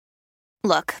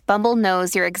Look, Bumble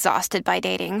knows you're exhausted by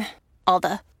dating. All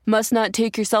the must not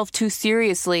take yourself too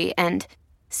seriously and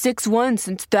 6'1"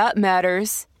 since that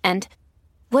matters. And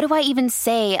what do I even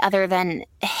say other than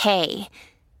hey?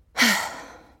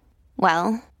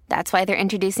 Well, that's why they're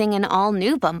introducing an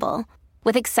all-new Bumble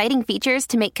with exciting features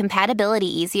to make compatibility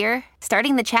easier,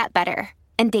 starting the chat better,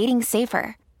 and dating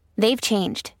safer. They've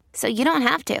changed, so you don't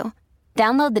have to.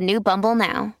 Download the new Bumble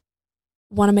now.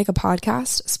 Want to make a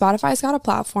podcast? Spotify's got a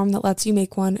platform that lets you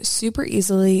make one super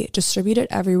easily, distribute it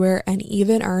everywhere, and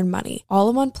even earn money, all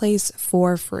in one place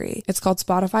for free. It's called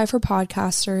Spotify for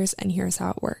Podcasters, and here's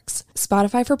how it works.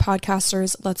 Spotify for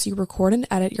Podcasters lets you record and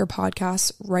edit your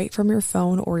podcasts right from your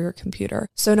phone or your computer.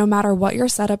 So no matter what your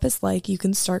setup is like, you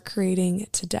can start creating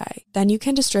today. Then you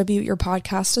can distribute your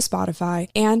podcast to Spotify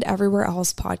and everywhere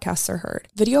else podcasts are heard.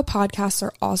 Video podcasts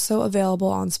are also available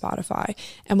on Spotify.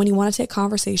 And when you want to take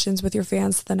conversations with your fans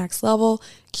to the next level,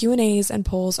 Q&As and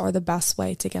polls are the best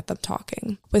way to get them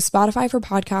talking. With Spotify for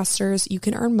Podcasters, you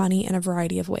can earn money in a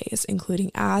variety of ways, including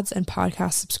ads and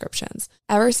podcast subscriptions.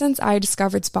 Ever since I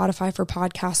discovered Spotify for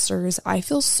Podcasters, I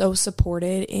feel so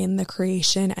supported in the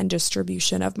creation and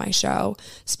distribution of my show.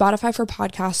 Spotify for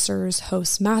Podcasters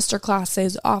hosts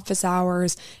masterclasses, office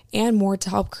hours, and more to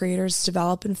help creators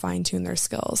develop and fine-tune their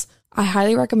skills. I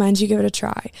highly recommend you give it a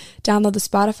try. Download the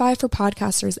Spotify for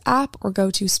Podcasters app or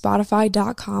go to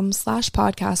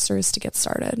spotify.com/podcasters to get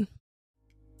started.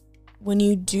 When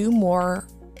you do more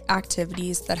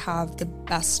activities that have the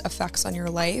best effects on your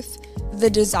life, the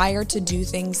desire to do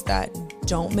things that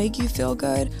don't make you feel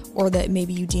good or that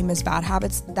maybe you deem as bad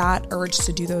habits, that urge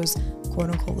to do those quote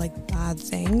unquote like bad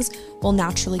things will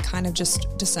naturally kind of just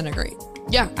disintegrate.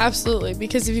 Yeah, absolutely.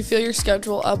 Because if you fill your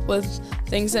schedule up with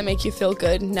things that make you feel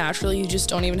good, naturally you just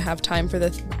don't even have time for the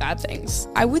bad things.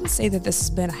 I wouldn't say that this has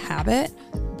been a habit,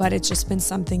 but it's just been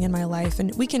something in my life.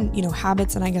 And we can,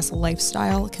 habits and I guess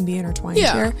lifestyle can be intertwined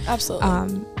here. Yeah, absolutely.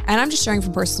 And I'm just sharing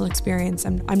from personal experience.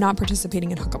 I'm not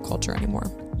participating in hookup culture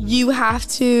anymore. You have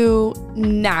to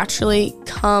naturally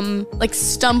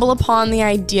stumble upon the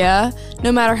idea,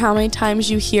 no matter how many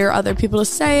times you hear other people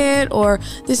say it, or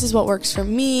this is what works for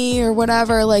me, or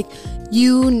whatever. Like,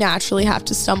 you naturally have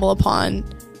to stumble upon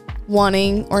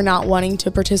wanting or not wanting to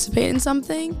participate in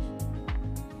something.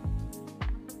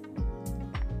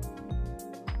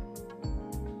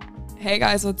 Hey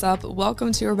guys, what's up?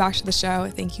 Welcome to or back to the show.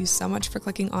 Thank you so much for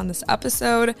clicking on this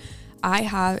episode. I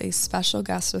have a special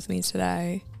guest with me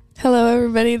today. Hello,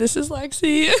 everybody. This is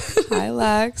Lexi. Hi,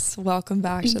 Lex. Welcome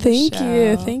back to the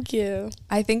show. Thank you.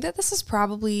 I think that this is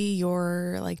probably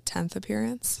your 10th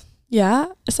appearance. Yeah,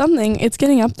 something. It's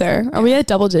getting up there. Are we at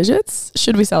double digits?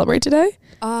 Should we celebrate today?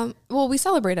 Well, we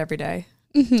celebrate every day.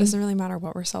 Mm-hmm. Doesn't really matter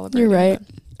what we're celebrating. You're right.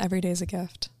 Every day is a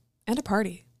gift and a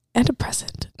party. And a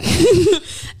present.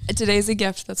 Today's a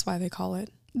gift. That's why they call it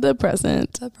the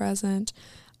present. The present.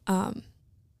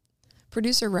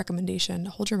 Producer recommendation: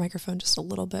 hold your microphone just a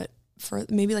little bit for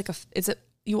maybe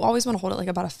you always want to hold it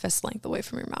about a fist length away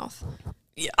from your mouth.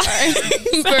 Yeah.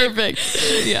 Perfect.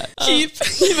 Yeah. Keep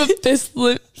a fist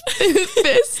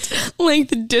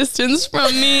length distance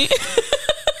from me.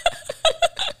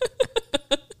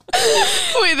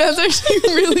 Wait, that's actually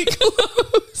really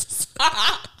close.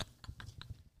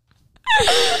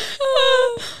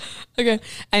 Okay.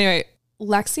 Anyway,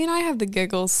 Lexi and I have the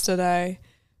giggles today.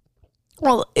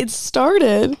 Well, it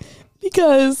started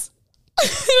because I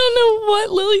don't know what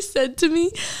Lily said to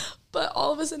me, but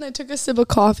all of a sudden I took a sip of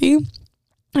coffee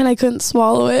and I couldn't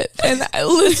swallow it. And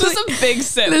this was a big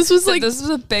sip. This was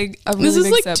really big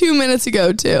sip. 2 minutes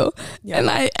ago too. Yeah. And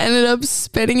I ended up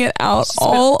spitting it out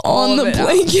all on the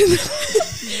blanket.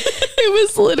 It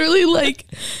was literally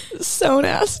so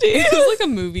nasty. It was like a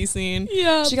movie scene.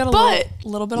 Yeah. She got a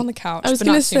little bit on the couch. I was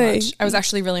going to say, much. I was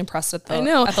actually really impressed at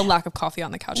the lack of coffee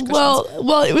on the couch cushions. Well,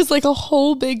 it was like a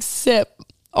whole big sip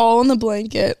all on the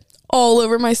blanket, all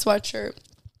over my sweatshirt.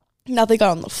 Nothing got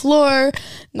on the floor.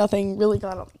 Nothing really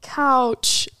got on the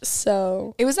couch.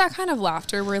 So it was that kind of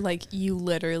laughter where you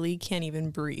literally can't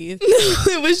even breathe.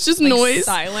 It was just noise.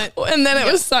 Silent. And then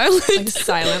it was silent.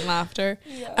 Silent laughter.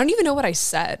 Yeah. I don't even know what I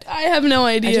said. I have no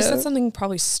idea. I just said something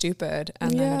probably stupid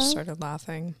and then I just started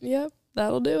laughing. Yep.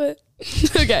 That'll do it.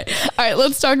 Okay. All right.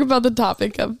 Let's talk about the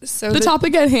topic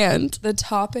topic at hand. The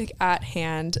topic at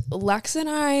hand. Lex and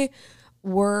I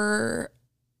were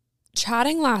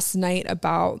chatting last night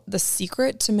about the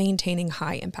secret to maintaining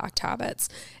high impact habits.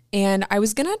 And I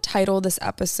was going to title this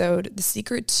episode, The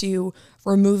Secret to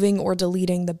Removing or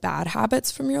Deleting the Bad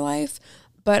Habits from Your Life.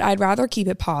 but I'd rather keep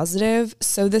it positive.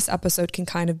 So this episode can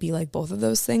kind of be like both of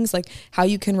those things, like how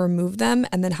you can remove them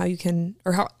and then how you can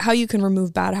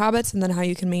remove bad habits and then how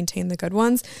you can maintain the good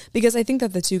ones, because I think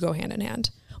that the two go hand in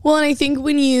hand. Well, and I think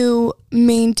when you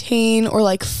maintain or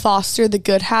like foster the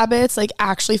good habits, like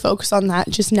actually focus on that,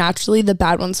 just naturally the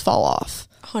bad ones fall off.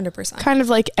 100%. Kind of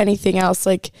like anything else.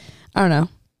 Like, I don't know.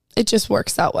 It just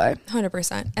works that way.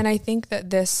 100%. And I think that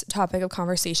this topic of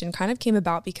conversation kind of came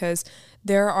about because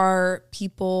there are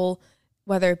people,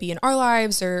 whether it be in our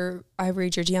lives or I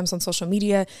read your DMs on social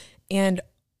media, and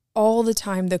all the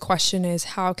time the question is,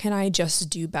 how can I just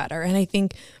do better? And I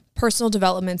think personal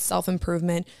development,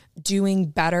 self-improvement, doing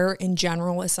better in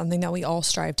general is something that we all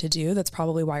strive to do. That's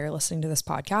probably why you're listening to this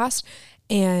podcast.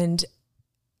 And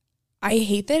I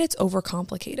hate that it's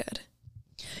overcomplicated.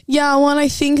 Yeah, well, and I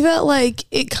think that like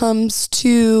it comes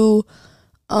to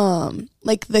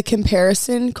like the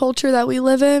comparison culture that we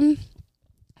live in.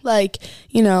 Like,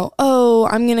 you know, oh,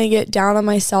 I'm going to get down on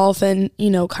myself and, you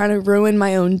know, kind of ruin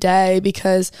my own day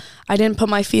because I didn't put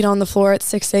my feet on the floor at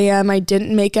 6 a.m. I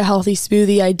didn't make a healthy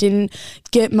smoothie. I didn't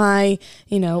get my,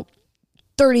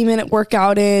 30-minute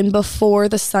workout in before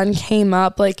the sun came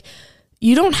up. Like,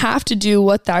 you don't have to do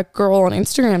what that girl on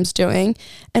Instagram's doing.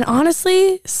 And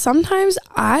honestly, sometimes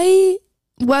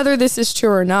whether this is true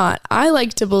or not, I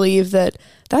like to believe that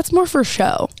that's more for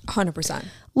show. 100%.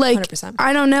 Like, 100%.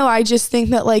 I don't know. I just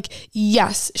think that, like,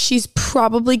 yes, she's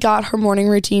probably got her morning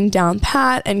routine down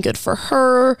pat and good for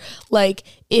her. Like,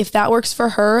 if that works for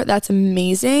her, that's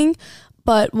amazing.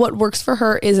 But what works for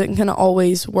her isn't going to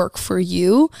always work for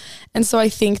you. And so I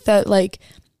think that, like,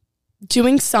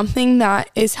 doing something that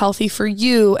is healthy for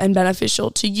you and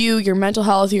beneficial to you, your mental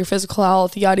health, your physical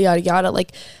health, yada, yada, yada,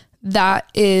 like, that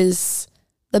is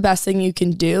the best thing you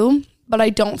can do. But I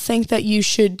don't think that you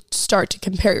should start to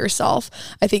compare yourself.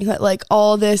 I think that like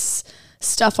all this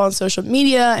stuff on social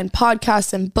media and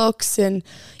podcasts and books and,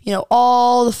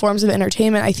 all the forms of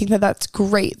entertainment, I think that that's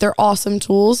great. They're awesome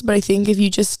tools. But I think if you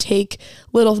just take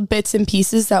little bits and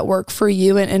pieces that work for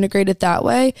you and integrate it that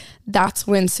way, that's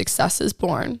when success is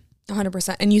born.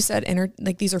 100%. And you said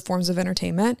these are forms of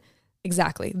entertainment.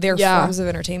 Exactly. They're forms of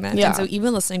entertainment. Yeah. And so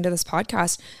even listening to this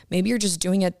podcast, maybe you're just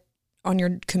doing it on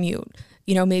your commute.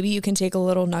 Maybe you can take a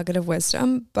little nugget of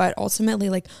wisdom, but ultimately,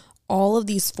 like, all of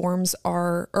these forms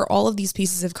all of these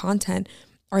pieces of content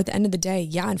are at the end of the day,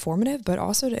 informative, but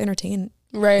also to entertain,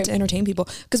 right? To entertain people,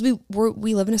 because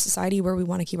we live in a society where we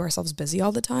want to keep ourselves busy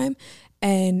all the time.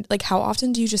 And like, how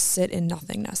often do you just sit in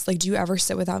nothingness? Like, do you ever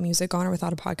sit without music on or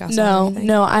without a podcast on?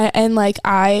 No.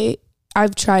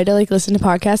 I've tried to like listen to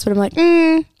podcasts, but I'm like,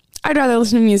 I'd rather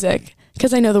listen to music.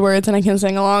 Because I know the words and I can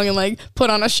sing along and like put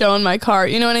on a show in my car.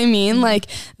 You know what I mean? Like,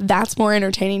 that's more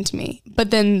entertaining to me.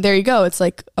 But then there you go. It's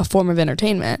like a form of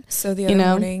entertainment. So the other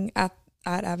morning at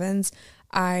Evans,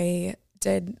 I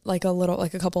did a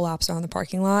couple laps around the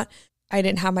parking lot. I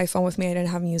didn't have my phone with me. I didn't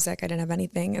have music. I didn't have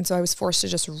anything. And so I was forced to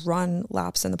just run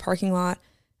laps in the parking lot.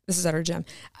 This is at our gym.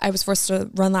 I was forced to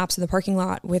run laps in the parking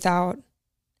lot without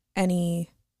any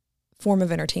form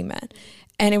of entertainment.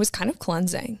 And it was kind of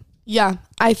cleansing. Yeah,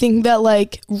 I think that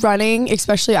like running,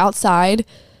 especially outside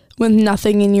with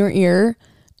nothing in your ear,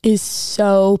 is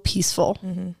so peaceful.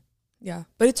 Mm-hmm. Yeah,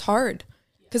 but it's hard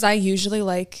because I usually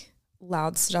like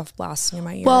loud stuff blasting in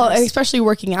my ears. Well, and especially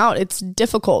working out, it's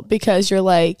difficult because you're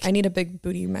like, I need a big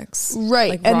booty mix.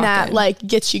 Right, like, and that like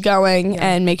gets you going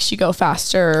and makes you go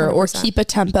faster 100%. Or keep a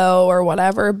tempo or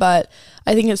whatever. But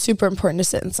I think it's super important to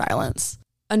sit in silence.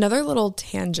 Another little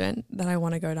tangent that I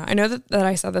want to go down. I know that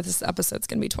I said that this episode's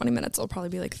going to be 20 minutes. It'll probably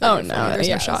be like 30. Oh, no. There's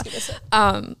no shot.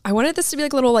 I wanted this to be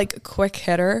like a little like quick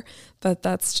hitter, but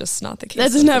that's just not the case.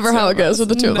 That's never how it goes with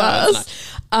the two of us.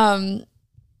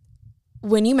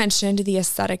 When you mentioned the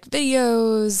aesthetic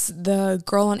videos, the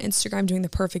girl on Instagram doing the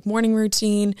perfect morning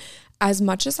routine, as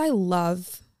much as I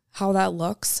love how that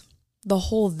looks, the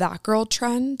whole that girl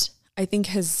trend, I think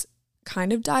has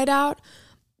kind of died out.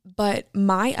 But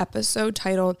my episode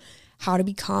titled How to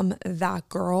Become That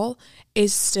Girl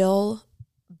is still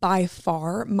by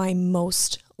far my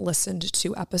most listened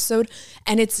to episode.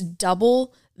 And it's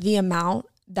double the amount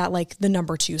that like the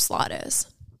number 2 slot is.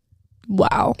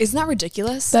 Wow. Isn't that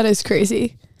ridiculous? That is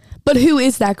crazy. But who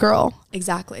is that girl?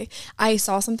 Exactly. I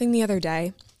saw something the other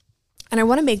day, and I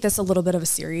want to make this a little bit of a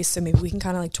series, so maybe we can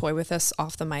kind of like toy with this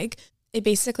off the mic. It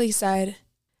basically said,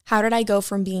 how did I go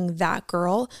from being that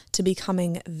girl to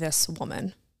becoming this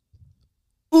woman?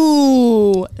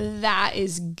 Ooh, that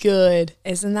is good.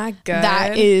 Isn't that good?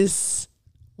 That is,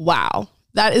 wow.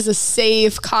 That is a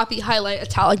save, copy, highlight,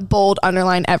 italic, bold,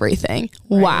 underline, everything.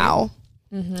 Right? Wow.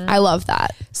 I love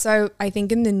that. So I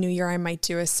think in the new year, I might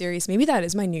do a series. Maybe that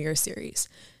is my New Year series.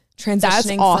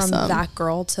 transitioning awesome. from that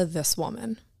girl to this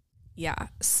woman. Yeah.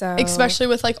 So especially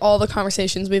with like all the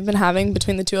conversations we've been having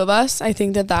between the two of us, I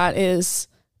think that is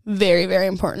very, very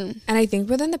important. And I think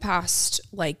within the past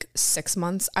like 6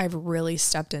 months, I've really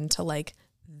stepped into like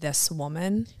this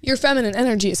woman. Your feminine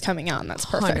energy is coming out, and that's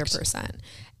perfect. 100%.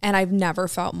 And I've never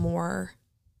felt more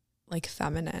like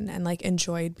feminine and like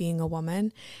enjoyed being a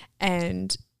woman.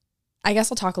 And I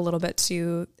guess I'll talk a little bit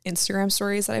to Instagram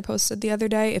stories that I posted the other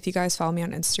day. If you guys follow me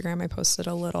on Instagram, I posted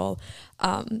a little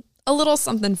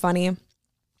something funny. A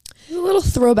little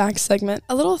throwback segment.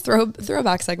 A little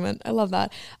throwback segment. I love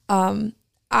that.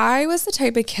 I was the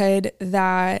type of kid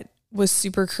that was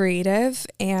super creative,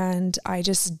 and I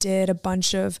just did a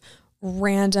bunch of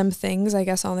random things, I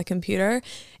guess, on the computer.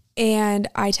 And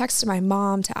I texted my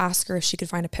mom to ask her if she could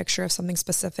find a picture of something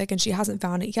specific, and she hasn't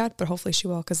found it yet, but hopefully she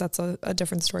will, because that's a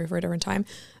different story for a different time.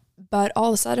 But all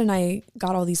of a sudden I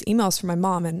got all these emails from my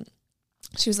mom, and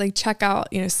she was like, check out,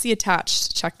 see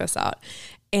attached, check this out.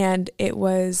 And it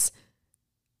was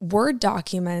Word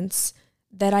documents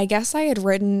that I guess I had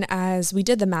written as, we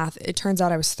did the math. It turns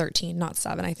out I was 13, not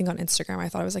 7. I think on Instagram, I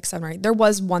thought I was like 7 or 8. There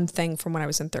was one thing from when I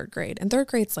was in 3rd grade. And 3rd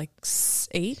grade's like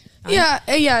 8. Yeah,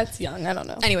 it's young. I don't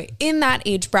know. Anyway, in that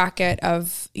age bracket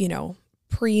of,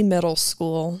 pre-middle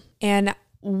school. And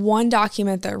one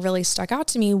document that really stuck out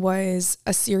to me was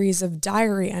a series of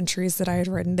diary entries that I had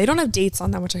written. They don't have dates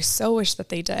on them, which I so wish that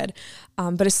they did.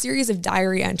 But a series of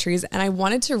diary entries. And I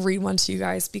wanted to read one to you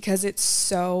guys because it's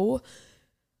so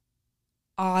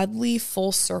oddly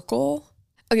full circle.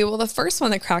 Okay, well, the first one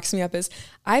that cracks me up is,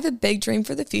 I have a big dream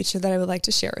for the future that I would like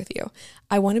to share with you.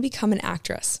 I want to become an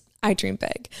actress. I dream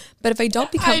big. But if I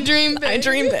don't become... I dream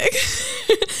big.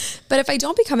 But if I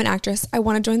don't become an actress, I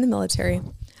want to join the military.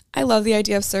 I love the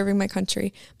idea of serving my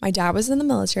country. My dad was in the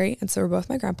military, and so were both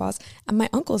my grandpas, and my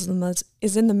uncle is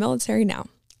in the military now.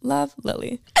 Love,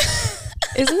 Lily.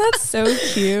 Isn't that so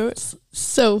cute?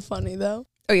 So funny, though.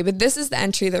 Okay, but this is the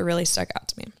entry that really stuck out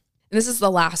to me. And this is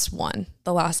the last one,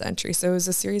 the last entry. So it was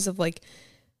a series of like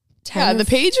 10. Yeah, the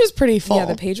page was pretty full. Yeah,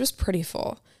 the page was pretty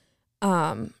full.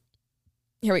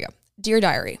 Here we go. Dear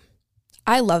Diary,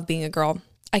 I love being a girl.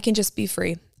 I can just be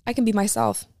free. I can be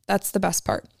myself. That's the best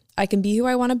part. I can be who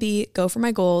I want to be, go for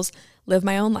my goals, live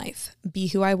my own life, be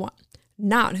who I want,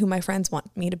 not who my friends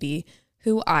want me to be,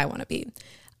 who I want to be.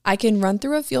 I can run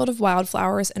through a field of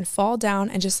wildflowers and fall down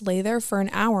and just lay there for an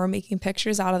hour making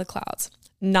pictures out of the clouds.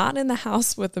 Not in the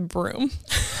house with a broom.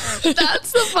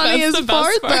 That's the funniest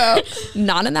part, though.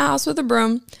 Not in the house with a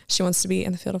broom. She wants to be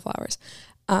in the field of flowers.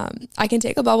 I can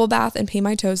take a bubble bath and paint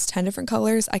my toes 10 different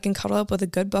colors. I can cuddle up with a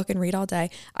good book and read all day.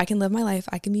 I can live my life.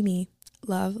 I can be me.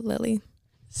 Love, Lily.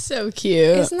 So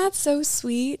cute. Isn't that so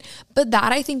sweet? But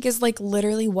that, I think, is like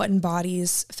literally what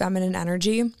embodies feminine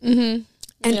energy. Mm-hmm.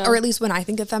 And, or at least when I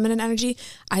think of feminine energy,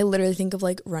 I literally think of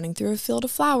like running through a field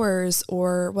of flowers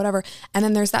or whatever. And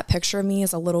then there's that picture of me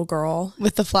as a little girl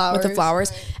with the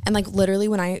flowers. Right. And like literally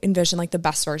when I envision like the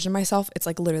best version of myself, it's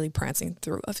like literally prancing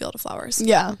through a field of flowers.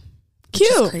 Yeah. Cute.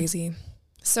 Which is crazy.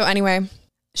 So anyway,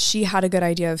 she had a good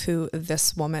idea of who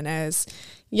this woman is.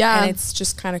 Yeah. And it's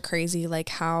just kind of crazy like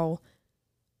how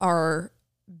our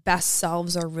best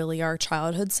selves are really our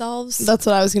childhood selves. That's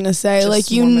what I was going to say. Just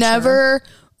like you never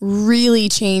really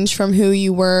change from who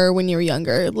you were when you were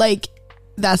younger. Like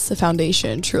that's the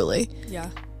foundation, truly. Yeah.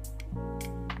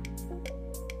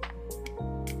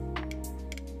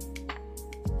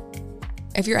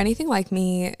 If you're anything like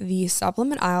me, the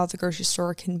supplement aisle at the grocery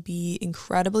store can be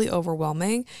incredibly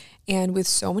overwhelming. And with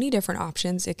so many different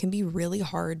options, it can be really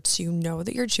hard to know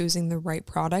that you're choosing the right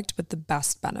product with the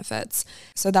best benefits.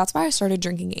 So that's why I started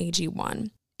drinking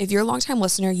AG1. If you're a longtime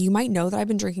listener, you might know that I've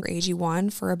been drinking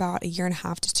AG1 for about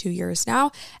 1.5 to 2 years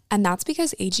now. And that's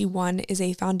because AG1 is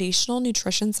a foundational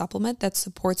nutrition supplement that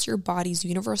supports your body's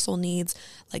universal needs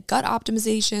like gut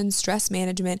optimization, stress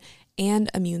management, and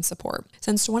immune support.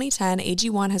 Since 2010,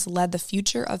 AG1 has led the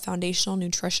future of foundational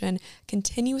nutrition,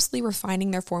 continuously refining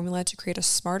their formula to create a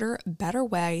smarter, better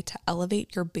way to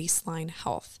elevate your baseline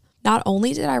health. Not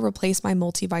only did I replace my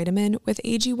multivitamin with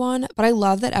AG1, but I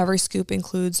love that every scoop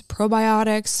includes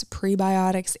probiotics,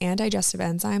 prebiotics, and digestive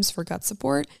enzymes for gut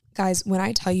support. Guys, when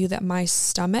I tell you that my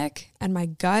stomach and my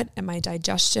gut and my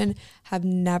digestion have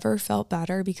never felt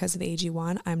better because of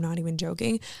AG1, I'm not even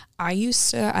joking. I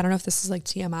don't know if this is like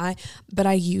TMI, but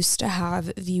I used to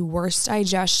have the worst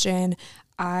digestion.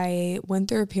 I went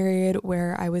through a period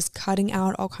where I was cutting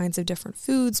out all kinds of different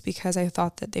foods because I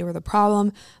thought that they were the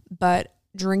problem, but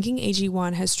drinking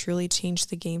AG1 has truly changed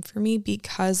the game for me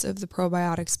because of the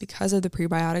probiotics, because of the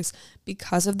prebiotics,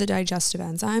 because of the digestive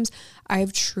enzymes.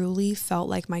 I've truly felt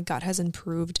like my gut has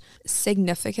improved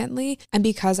significantly. And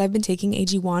because I've been taking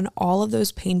AG1, all of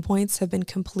those pain points have been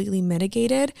completely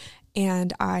mitigated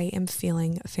and I am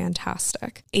feeling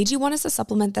fantastic. AG1 is a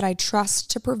supplement that I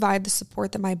trust to provide the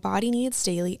support that my body needs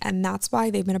daily, and that's why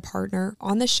they've been a partner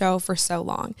on the show for so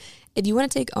long. If you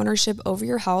want to take ownership over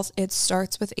your health, it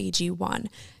starts with AG1.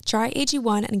 Try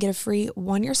AG1 and get a free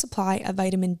 1-year supply of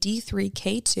vitamin D3,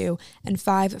 K2, and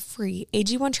 5 free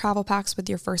AG1 travel packs with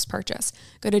your first purchase.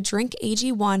 Go to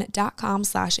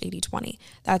drinkag1.com/8020.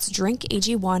 That's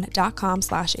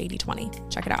drinkag1.com/8020.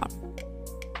 Check it out.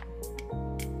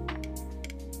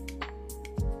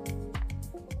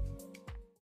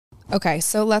 Okay,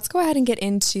 so let's go ahead and get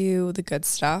into the good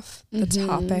stuff, the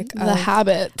topic of the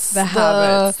habits.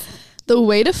 The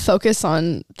way to focus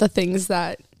on the things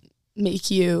that make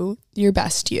you your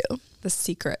best you. The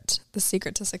secret to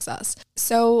success.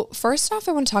 So first off,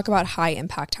 I want to talk about high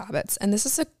impact habits. And this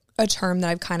is a term that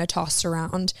I've kind of tossed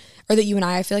around, or that you and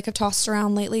I feel like have tossed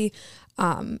around lately.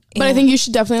 But I think you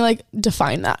should definitely like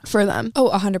define that for them. Oh,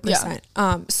 100%.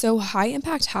 Yeah. So high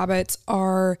impact habits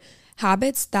are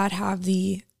habits that have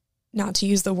the, not to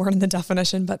use the word in the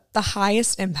definition, but the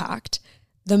highest impact,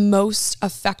 the most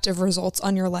effective results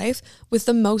on your life with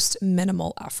the most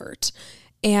minimal effort.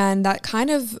 And that kind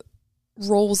of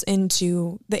rolls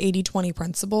into the 80-20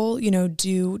 principle. You know,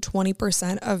 do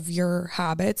 20% of your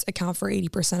habits account for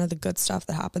 80% of the good stuff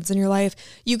that happens in your life.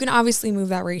 You can obviously move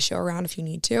that ratio around if you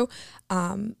need to.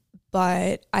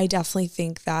 But I definitely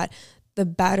think that the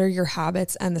better your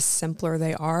habits and the simpler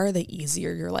they are, the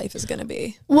easier your life is going to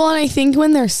be. Well, and I think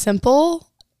when they're simple,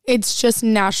 it's just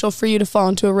natural for you to fall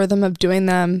into a rhythm of doing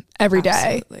them every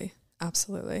day.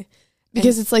 Absolutely.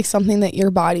 Because it's like something that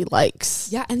your body likes.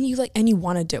 Yeah. And you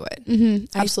want to do it. Mm-hmm,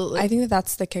 absolutely. I think that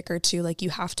that's the kicker too. Like,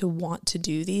 you have to want to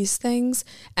do these things,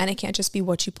 and it can't just be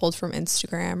what you pulled from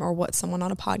Instagram or what someone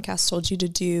on a podcast told you to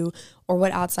do or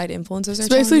what outside influencers are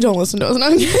basically don't listen to us.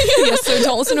 Yes, so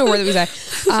don't listen to a word that we say.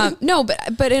 No,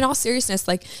 but in all seriousness,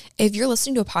 like, if you're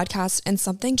listening to a podcast and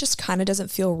something just kind of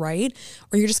doesn't feel right,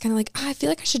 or you're just kind of like, I feel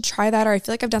like I should try that, or I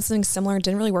feel like I've done something similar and it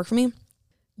didn't really work for me,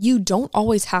 you don't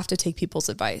always have to take people's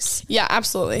advice. Yeah,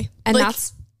 absolutely. And like,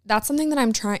 that's something that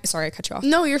I'm trying. Sorry, I cut you off.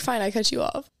 No, you're fine. I cut you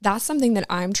off. That's something that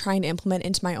I'm trying to implement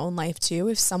into my own life too.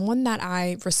 If someone that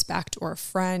I respect, or a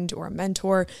friend or a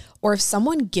mentor, or if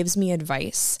someone gives me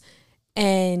advice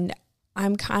and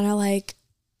I'm kind of like,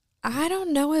 I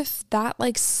don't know if that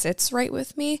like sits right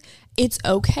with me, it's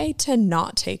okay to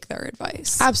not take their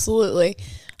advice. Absolutely.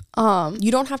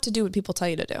 You don't have to do what people tell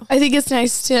you to do. I think it's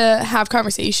nice to have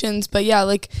conversations, but yeah,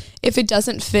 like if it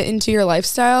doesn't fit into your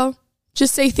lifestyle,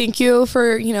 just say thank you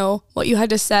for, you know, what you had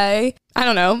to say. I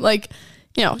don't know, like,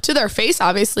 you know, to their face,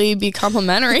 obviously be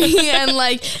complimentary and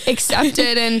like accept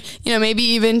it, and, you know, maybe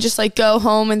even just like go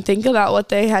home and think about what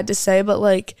they had to say. But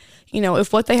like, you know,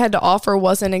 if what they had to offer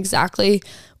wasn't exactly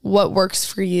what works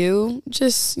for you,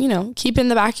 just, you know, keep in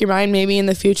the back of your mind, maybe in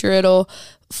the future it'll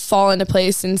fall into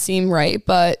place and seem right.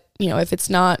 But, you know, if it's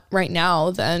not right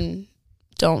now, then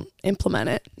don't implement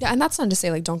it. Yeah. And that's not to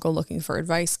say like, don't go looking for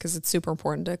advice, because it's super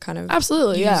important to kind of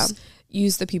absolutely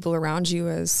use the people around you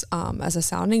as a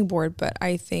sounding board. But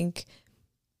I think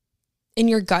in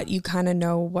your gut, you kind of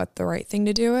know what the right thing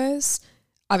to do is.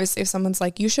 Obviously, if someone's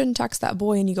like, you shouldn't text that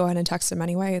boy, and you go ahead and text him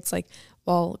anyway, it's like,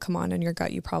 well, come on, in your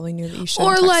gut, you probably knew that you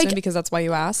shouldn't text him because that's why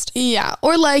you asked. Yeah.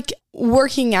 Or like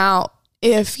working out.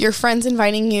 If your friend's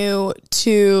inviting you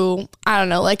to, I don't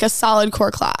know, like a solid core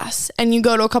class, and you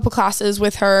go to a couple classes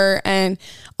with her, and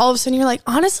all of a sudden you're like,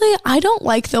 honestly, I don't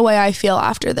like the way I feel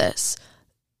after this.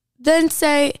 Then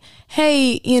say,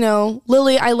 hey, you know,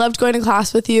 Lily, I loved going to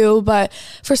class with you, but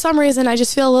for some reason I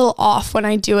just feel a little off when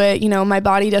I do it. You know, my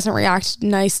body doesn't react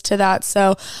nice to that.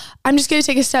 So I'm just going to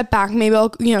take a step back. Maybe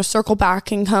I'll, you know, circle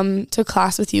back and come to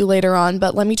class with you later on,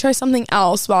 but let me try something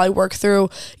else while I work through,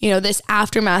 you know, this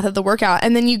aftermath of the workout.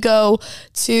 And then you go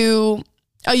to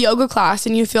a yoga class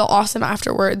and you feel awesome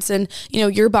afterwards, and, you know,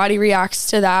 your body reacts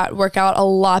to that workout a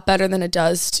lot better than it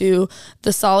does to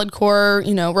the solid core,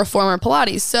 you know, reformer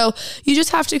Pilates. So you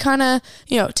just have to kind of,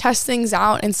 you know, test things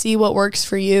out and see what works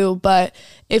for you. But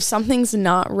if something's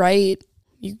not right,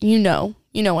 you know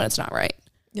when it's not right.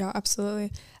 Yeah,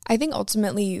 absolutely. I think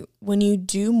ultimately when you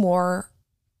do more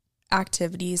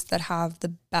activities that have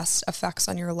the best effects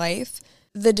on your life,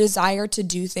 the desire to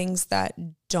do things that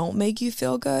don't make you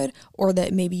feel good, or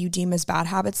that maybe you deem as bad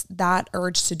habits, that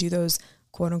urge to do those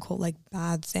quote unquote like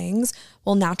bad things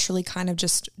will naturally kind of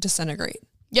just disintegrate.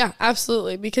 Yeah,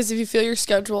 absolutely. Because if you fill your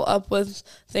schedule up with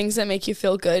things that make you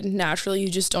feel good, naturally you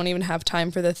just don't even have time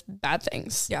for the bad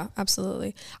things. Yeah,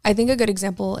 absolutely. I think a good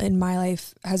example in my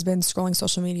life has been scrolling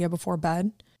social media before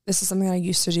bed. This is something that I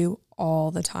used to do all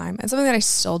the time and something that I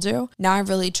still do. Now I've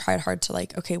really tried hard to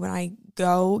like, okay, when I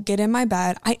go get in my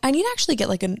bed, I need to actually get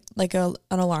like an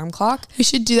alarm clock. We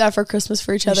should do that for Christmas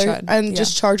for each other and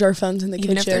just charge our phones in the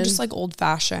kitchen. Even if they're just like old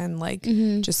fashioned, like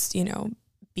just, you know,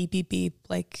 beep, beep, beep,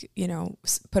 like, you know,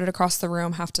 put it across the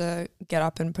room, have to get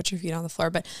up and put your feet on the floor.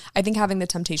 But I think having the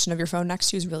temptation of your phone next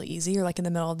to you is really easy. Or like in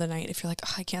the middle of the night, if you're like,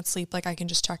 oh, I can't sleep, like I can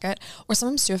just check it. Or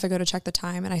sometimes too, if I go to check the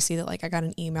time and I see that like I got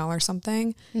an email or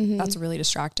something, that's really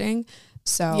distracting.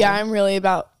 So yeah, I'm really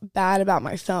bad about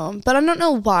my phone, but I don't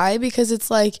know why, because it's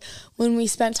like when we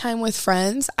spent time with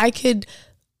friends, I could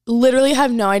literally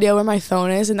have no idea where my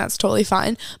phone is, and that's totally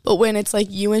fine. But when it's like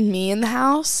you and me in the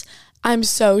house, I'm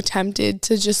so tempted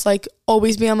to just like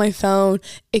always be on my phone,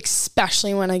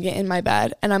 especially when I get in my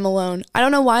bed and I'm alone. I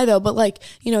don't know why though, but like,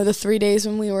 you know, the 3 days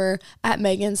when we were at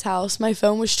Megan's house, my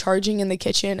phone was charging in the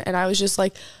kitchen and I was just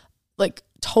like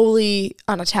totally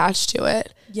unattached to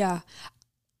it. Yeah,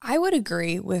 I would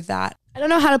agree with that. I don't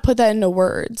know how to put that into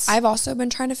words. I've also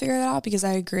been trying to figure that out because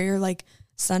I agree. Or like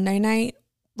Sunday night,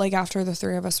 like after the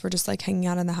three of us were just like hanging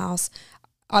out in the house,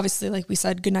 obviously like we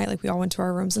said goodnight, like we all went to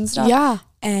our rooms and stuff. Yeah.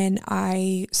 And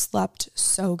I slept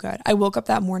so good. I woke up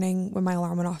that morning when my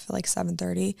alarm went off at like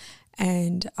 7:30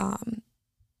 and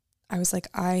I was like,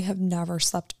 I have not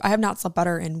slept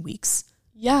better in weeks.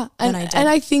 Yeah. And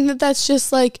I think that that's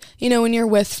just like, you know, when you're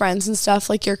with friends and stuff,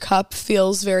 like your cup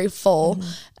feels very full.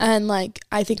 And like,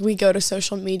 I think we go to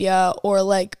social media or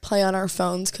like play on our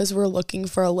phones because we're looking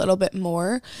for a little bit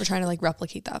more. We're trying to like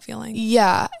replicate that feeling.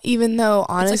 Yeah. Even though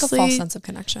honestly, it's like a false sense of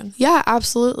connection. Yeah,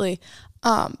 absolutely.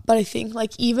 But I think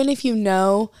like, even if you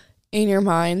know in your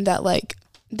mind that like,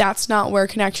 that's not where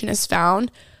connection is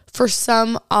found, for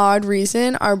some odd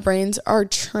reason, our brains are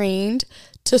trained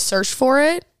to search for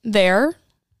it there.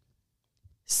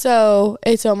 So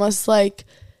it's almost like,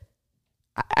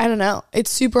 I don't know, it's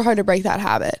super hard to break that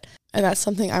habit. And that's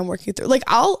something I'm working through. Like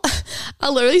I'll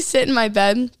literally sit in my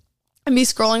bed and be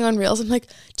scrolling on Reels. I'm like,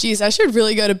 geez, I should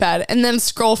really go to bed and then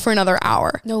scroll for another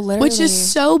hour. No, literally. Which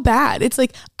is so bad. It's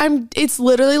like, it's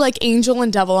literally like angel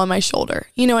and devil on my shoulder.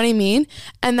 You know what I mean?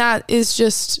 And that is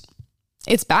just,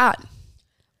 it's bad.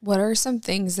 What are some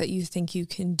things that you think you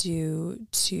can do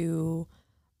to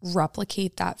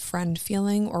replicate that friend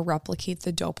feeling or replicate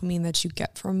the dopamine that you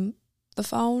get from the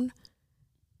phone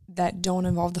that don't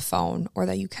involve the phone, or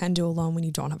that you can do alone when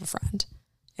you don't have a friend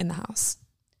in the house?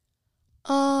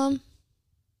 I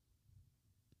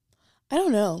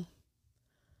don't know.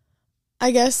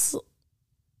 I guess,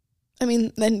 I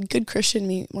mean, then good Christian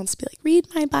me wants to be like, read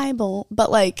my Bible, but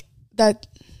like that,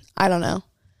 I don't know.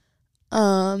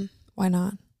 Why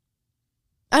not?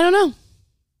 I don't know.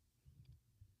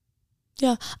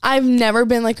 Yeah, I've never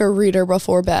been like a reader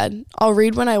before bed. I'll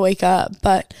read when I wake up,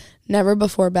 but never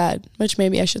before bed, which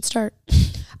maybe I should start.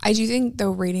 I do think though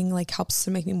reading like helps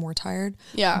to make me more tired.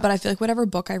 Yeah. But I feel like whatever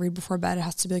book I read before bed, it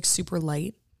has to be like super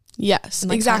light. Yes, and,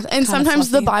 like, exactly. kind and sometimes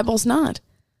fluffy. the Bible's not.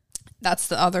 That's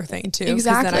the other thing too.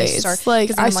 Exactly. Then It's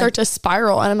like I start to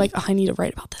spiral and I'm like, oh, I need to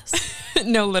write about this.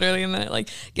 No, literally. And then it like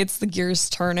gets the gears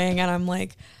turning and I'm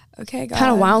like, okay, God.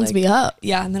 Kind of wounds like, me up.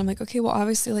 Yeah. And then I'm like, okay, well,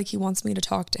 obviously like he wants me to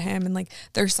talk to him and like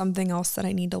there's something else that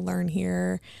I need to learn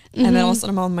here. And then all of a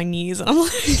sudden I'm on my knees and I'm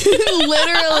like,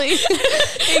 literally.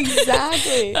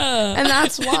 Exactly. And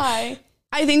that's why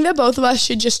I think that both of us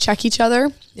should just check each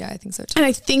other. Yeah, I think so too. And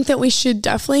I think that we should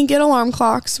definitely get alarm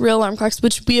clocks, real alarm clocks,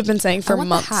 which we have been saying for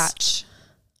months. The Hatch.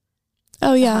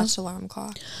 Oh yeah. Hatch alarm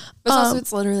clock. But also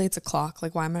it's a clock.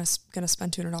 Like why am I going to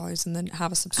spend $200 and then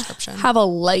have a subscription? Have a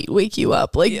light wake you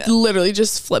up. Like literally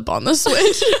just flip on the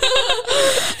switch.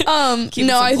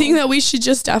 No, I think that we should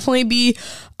just definitely be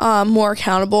more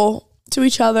accountable to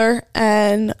each other.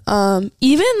 And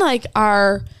even like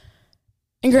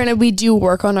and granted we do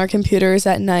work on our computers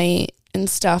at night and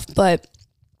stuff, but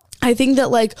I think that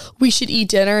like we should eat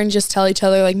dinner and just tell each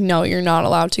other like, no, you're not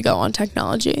allowed to go on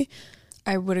technology.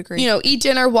 I would agree. You know, eat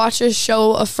dinner, watch a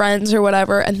show of Friends or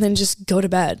whatever, and then just go to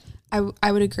bed.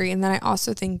 I would agree. And then I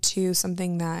also think too,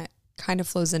 something that kind of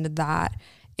flows into that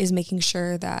is making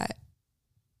sure that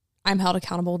I'm held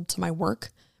accountable to my work,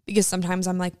 because sometimes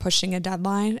I'm like pushing a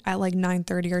deadline at like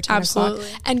 9:30 or 10 o'clock.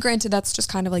 And granted, that's just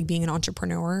kind of like being an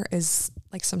entrepreneur is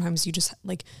like, sometimes you just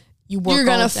like, you work You're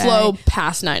going to all day. flow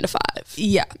past 9 to 5.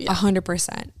 Yeah,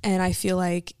 100%. And I feel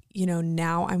like, you know,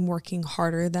 now I'm working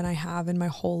harder than I have in my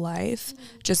whole life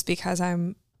just because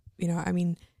I'm, you know, I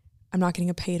mean, I'm not getting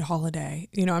a paid holiday.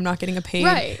 You know, I'm not getting a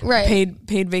paid,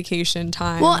 paid vacation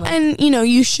time. Well, and you know,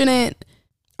 you shouldn't.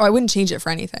 Oh, I wouldn't change it for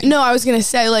anything. No, I was going to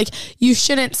say, like, you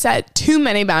shouldn't set too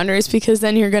many boundaries because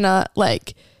then you're going to,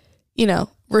 like, you know,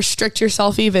 restrict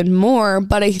yourself even more.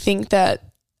 But I think that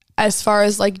as far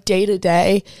as like day to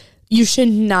day, you should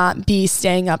not be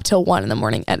staying up till 1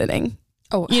 a.m. editing.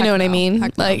 Oh, you know what I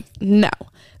mean? Like, no,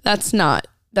 that's not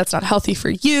healthy for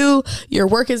you. Your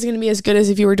work is going to be as good as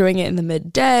if you were doing it in the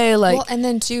midday. Like, well, and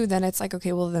then too, then it's like,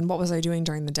 okay, well then what was I doing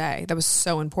during the day? That was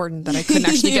so important that I couldn't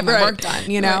actually get my work done,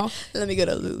 you know? Right. Let me go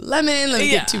to Lululemon. Let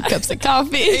me get 2 cups of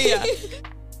coffee. Yeah.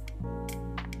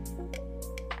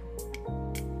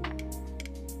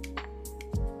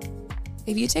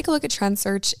 If you take a look at trend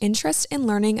search, interest in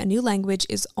learning a new language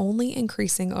is only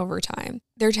increasing over time.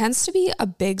 There tends to be a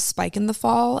big spike in the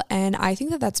fall, and I think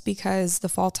that that's because the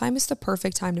fall time is the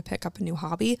perfect time to pick up a new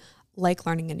hobby, like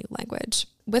learning a new language.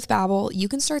 With Babbel, you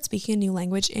can start speaking a new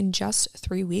language in just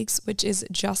 3 weeks, which is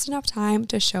just enough time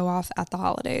to show off at the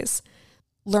holidays.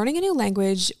 Learning a new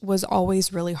language was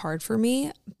always really hard for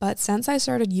me, but since I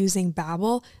started using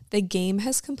Babbel, the game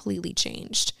has completely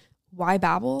changed. Why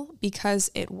Babbel? Because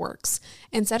it works.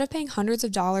 Instead of paying hundreds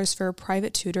of dollars for a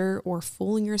private tutor or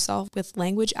fooling yourself with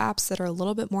language apps that are a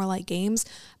little bit more like games,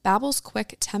 Babbel's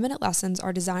quick 10-minute lessons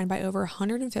are designed by over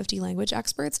 150 language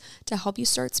experts to help you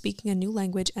start speaking a new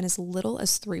language in as little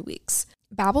as 3 weeks.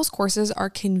 Babbel's courses are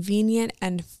convenient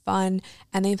and fun,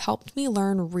 and they've helped me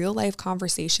learn real-life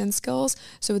conversation skills,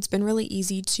 so it's been really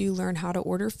easy to learn how to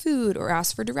order food or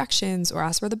ask for directions or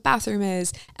ask where the bathroom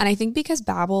is. And I think because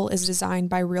Babbel is designed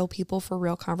by real people for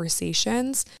real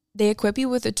conversations, they equip you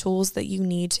with the tools that you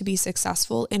need to be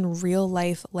successful in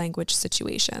real-life language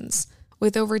situations.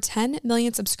 With over 10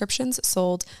 million subscriptions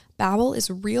sold, Babbel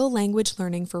is real language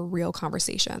learning for real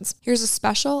conversations. Here's a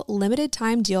special limited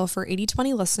time deal for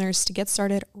 80/20 listeners to get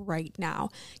started right now.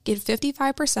 Get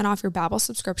 55% off your Babbel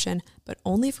subscription, but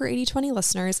only for 80/20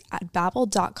 listeners at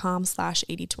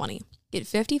babbel.com/8020. Get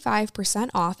 55%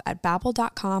 off at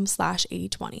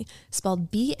babbel.com/8020,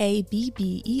 spelled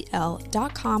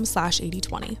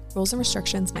BABBEL.com/8020. Rules and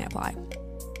restrictions may apply.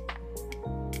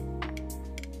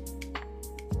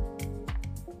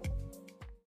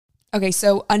 Okay,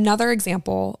 so another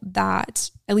example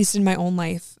that, at least in my own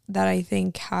life, that I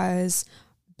think has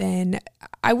been,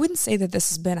 I wouldn't say that this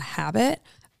has been a habit,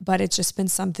 but it's just been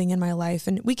something in my life.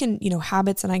 And we can, you know,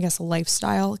 habits and I guess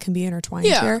lifestyle can be intertwined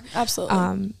here. Absolutely.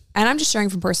 And I'm just sharing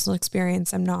from personal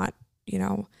experience. I'm not, you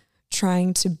know,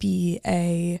 trying to be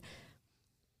I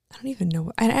don't even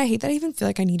know. I hate that I even feel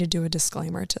like I need to do a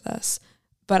disclaimer to this,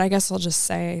 but I guess I'll just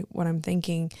say what I'm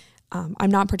thinking.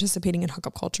 I'm not participating in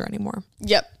hookup culture anymore.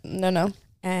 Yep. No.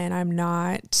 And I'm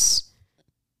not,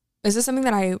 this is something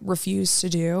that I refuse to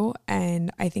do.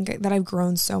 And I think that I've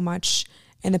grown so much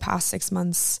in the past 6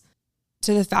 months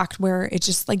to the fact where it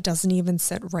just like doesn't even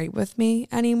sit right with me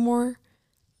anymore.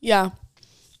 Yeah.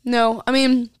 No, I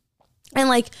mean, and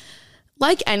like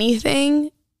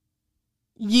anything,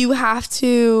 you have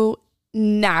to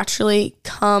naturally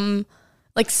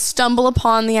stumble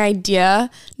upon the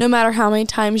idea, no matter how many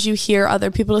times you hear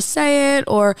other people say it,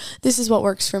 or this is what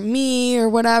works for me or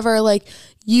whatever. Like,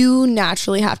 you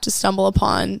naturally have to stumble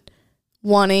upon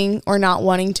wanting or not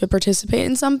wanting to participate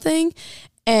in something.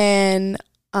 And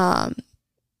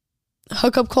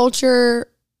hookup culture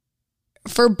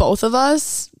for both of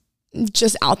us,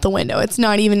 just out the window. It's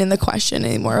not even in the question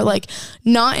anymore. Like,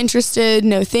 not interested,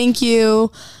 no thank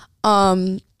you.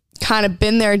 Kind of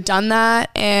been there, done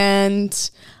that, and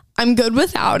I'm good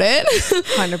without it.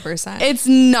 100%. It's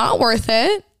not worth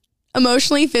it.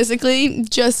 Emotionally, physically,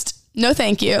 just no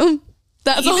thank you.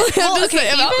 That's all I have to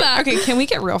say about that. Okay, can we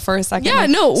get real for a second? Yeah,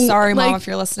 no. Sorry, Mom, if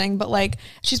you're listening, but like,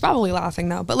 she's probably laughing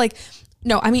though. But like,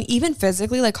 no, I mean, even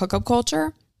physically, like hookup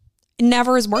culture,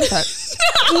 never is worth it.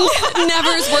 Never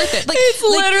is worth it. Like, it's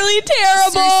literally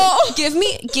terrible.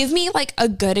 Give me like a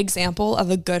good example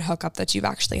of a good hookup that you've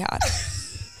actually had.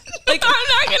 Like, I'm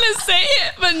not gonna say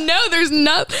it, but no, there's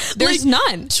none.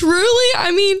 None. Truly,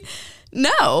 I mean,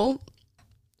 no.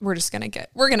 We're just gonna say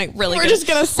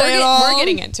it all. We're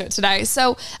getting into it today.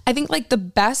 So I think like the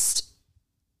best.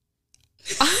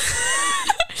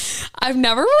 I've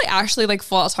never really actually like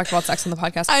full out talked about sex on the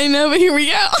podcast. I know, but here we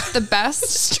go. The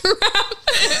best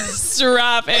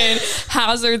strap in,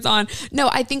 hazards on. No,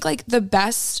 I think like the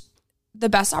best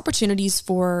opportunities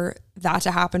for that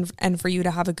to happen and for you to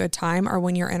have a good time are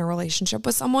when you're in a relationship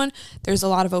with someone. There's a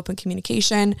lot of open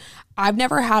communication. I've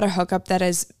never had a hookup that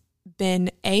has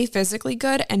been A, physically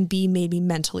good, and B, made me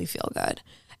mentally feel good.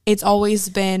 It's always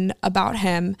been about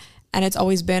him, and it's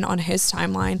always been on his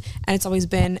timeline, and it's always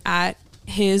been at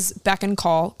his beck and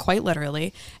call, quite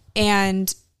literally.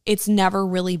 and it's never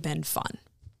really been fun.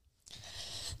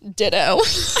 Ditto.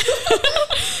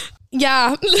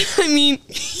 Yeah, I mean,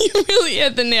 you really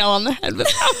hit the nail on the head with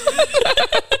that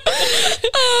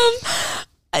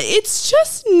one. It's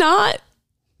just not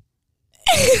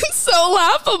so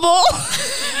laughable.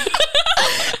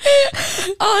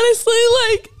 Honestly,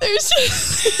 like, there's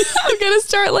just, I'm gonna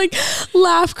start like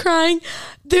laugh crying.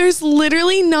 There's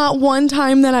literally not one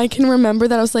time that I can remember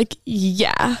that I was like,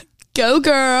 yeah, go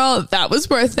girl, that was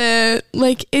worth it.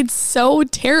 Like, it's so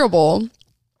terrible.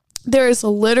 There is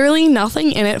literally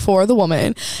nothing in it for the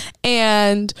woman.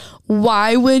 And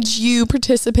why would you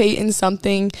participate in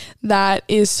something that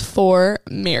is for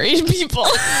married people?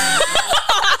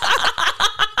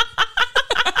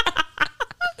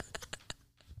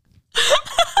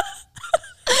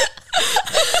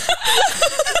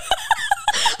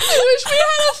 I wish we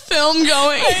had a film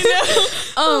going.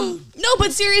 I know. No,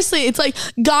 but seriously, it's like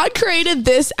God created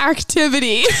this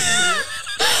activity.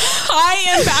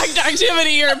 High impact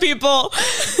activity here, people.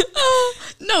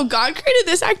 No, God created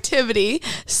this activity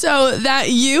so that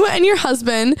you and your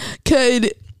husband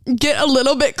could get a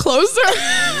little bit closer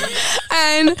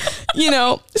and, you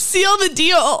know, seal the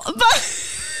deal.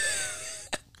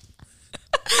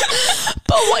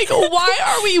 But like, why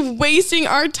are we wasting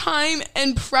our time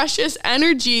and precious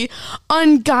energy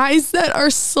on guys that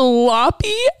are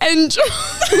sloppy and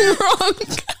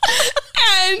drunk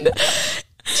and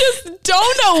just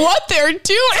don't know what they're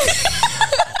doing?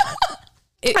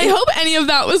 I hope any of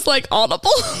that was like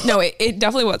audible. No, it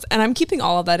definitely was. And I'm keeping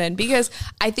all of that in because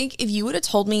I think if you would have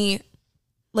told me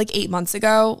like 8 months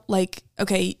ago, like,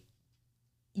 okay,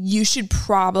 you should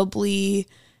probably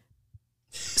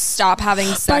stop having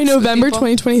sex by November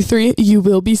 2023, you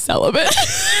will be celibate.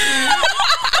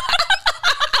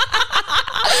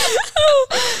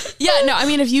 Yeah, no, I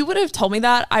mean, if you would have told me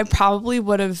that, I probably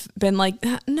would have been like,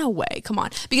 no way, come on.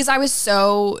 Because I was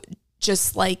so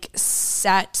just like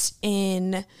set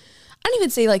in, I don't even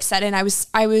say like set in, I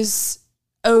was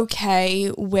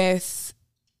okay with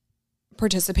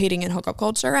participating in hookup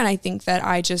culture. And I think that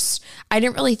I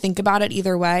didn't really think about it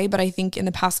either way, but I think in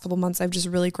the past couple months, I've just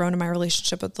really grown in my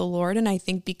relationship with the Lord. And I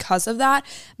think because of that,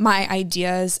 my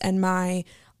ideas and my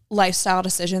lifestyle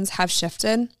decisions have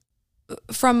shifted.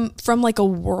 From like a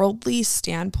worldly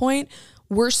standpoint,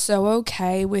 we're so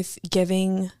okay with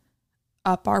giving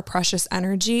up our precious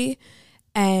energy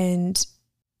and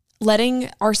letting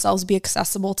ourselves be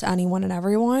accessible to anyone and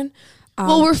everyone.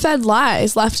 Well, we're fed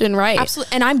lies left and right.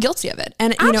 Absolutely. And I'm guilty of it.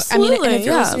 And, you know, I mean, and if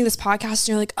you're listening to this podcast and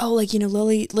you're like, oh, like, you know,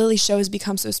 Lily's show has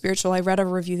become so spiritual. I read a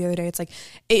review the other day. It's like,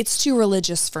 it's too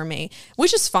religious for me,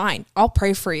 which is fine. I'll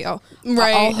pray for you.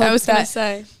 Right. I was going to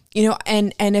say. You know,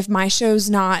 and if my show's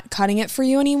not cutting it for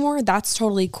you anymore, that's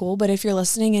totally cool. But if you're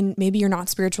listening and maybe you're not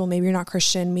spiritual, maybe you're not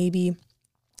Christian, maybe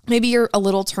you're a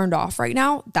little turned off right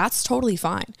now, that's totally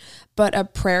fine. But a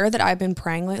prayer that I've been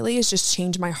praying lately has just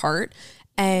changed my heart.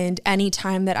 And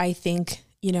anytime that I think,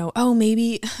 you know, oh,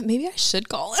 maybe I should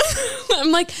call him.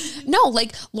 I'm like, no,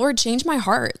 like, Lord, change my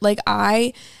heart. Like,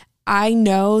 I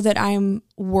know that I'm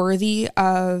worthy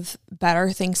of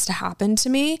better things to happen to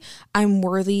me. I'm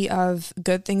worthy of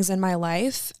good things in my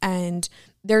life. And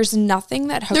there's nothing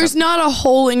that there's not a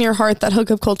hole in your heart that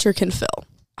hookup culture can fill.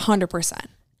 100%.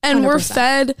 And 100%. We're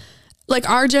fed, like,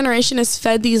 our generation is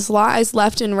fed these lies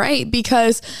left and right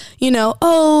because, you know,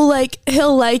 oh, like,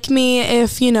 he'll like me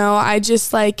if, you know, I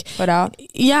just like put out.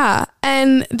 Yeah.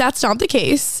 And that's not the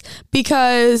case,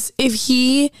 because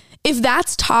if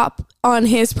that's top on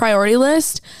his priority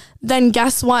list, then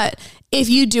guess what? If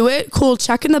you do it, cool,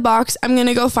 check in the box. I'm going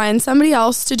to go find somebody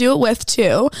else to do it with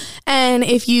too. And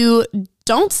if you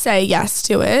don't say yes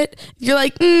to it, if you're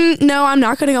like, no, I'm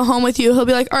not going to go home with you, he'll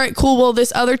be like, all right, cool. Well,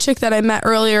 this other chick that I met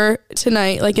earlier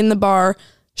tonight, like in the bar,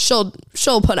 she'll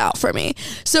put out for me.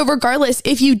 So regardless,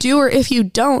 if you do or if you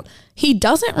don't, he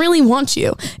doesn't really want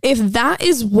you. If that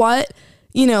is what,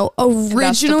 you know, originally,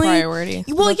 that's the priority.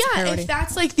 Well, that's yeah, if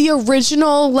that's like the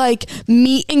original like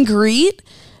meet and greet,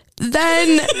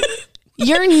 then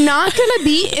you're not going to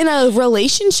be in a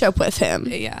relationship with him.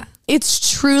 Yeah.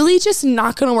 It's truly just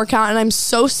not going to work out. And I'm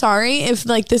so sorry if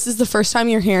like this is the first time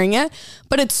you're hearing it,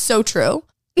 but it's so true.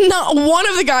 Not one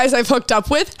of the guys I've hooked up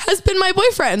with has been my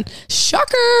boyfriend.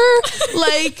 Shocker.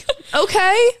 Like,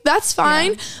 okay, that's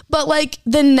fine. Yeah. But like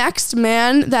the next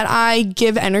man that I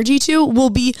give energy to will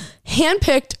be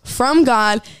handpicked from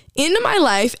God into my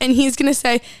life, and he's going to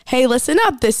say, hey, listen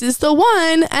up, this is the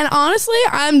one. And honestly,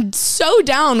 I'm so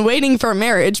down waiting for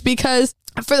marriage, because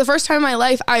for the first time in my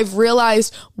life, I've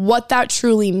realized what that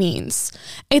truly means.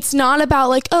 It's not about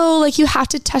like, oh, like you have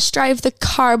to test drive the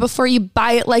car before you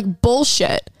buy it, like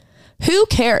bullshit. Who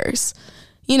cares?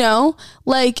 you know,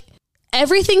 like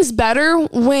everything's better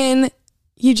when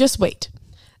you just wait.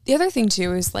 The other thing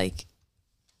too is like,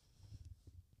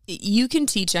 you can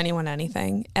teach anyone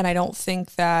anything. And I don't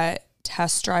think that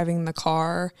test driving the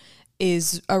car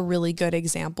is a really good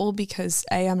example because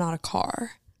A, I'm not a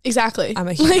car. Exactly. I'm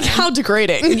a human. Like how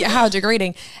degrading. Yeah, how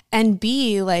degrading. And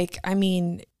B, like, I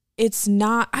mean, it's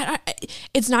not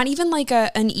even like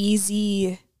an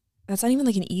easy, that's not even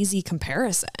like an easy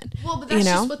comparison. Well, but that's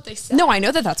just what they say. No, I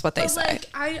know that that's what they say.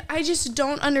 Like, I just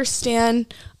don't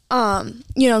understand,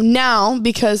 you know, now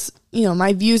because, you know,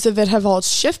 my views of it have all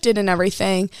shifted and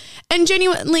everything. And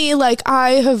genuinely, like,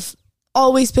 I have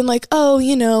always been like, oh,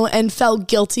 you know, and felt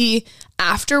guilty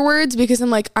afterwards because I'm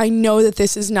like, I know that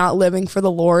this is not living for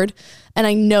the Lord. And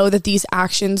I know that these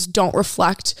actions don't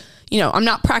reflect, you know, I'm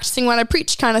not practicing what I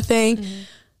preach kind of thing. Mm-hmm.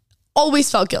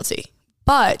 Always felt guilty.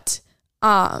 But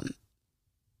I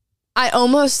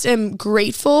almost am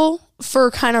grateful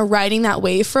for kind of riding that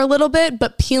wave for a little bit,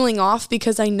 but peeling off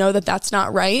because I know that that's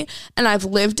not right. And I've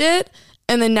lived it.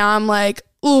 And then now I'm like,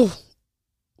 ooh,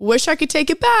 wish I could take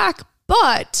it back.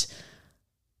 But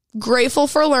grateful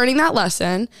for learning that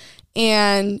lesson.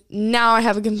 And now I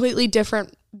have a completely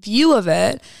different view of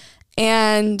it.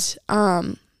 And,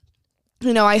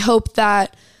 you know, I hope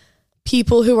that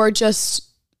people who are just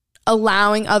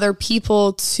allowing other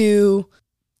people to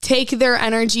take their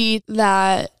energy,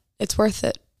 that it's worth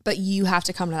it. But you have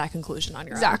to come to that conclusion on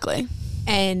your own. Exactly.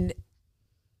 And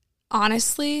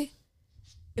honestly,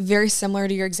 very similar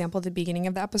to your example at the beginning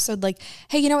of the episode, like,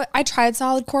 hey, you know what? I tried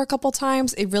solid core a couple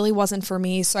times. It really wasn't for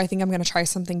me. So I think I'm going to try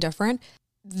something different.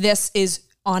 This is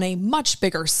on a much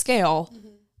bigger scale,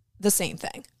 the same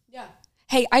thing. Yeah.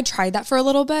 Hey, I tried that for a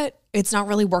little bit. It's not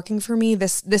really working for me.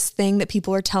 This thing that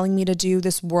people are telling me to do,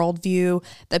 this worldview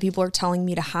that people are telling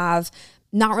me to have,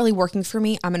 not really working for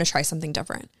me. I'm going to try something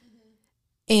different.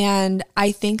 And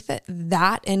I think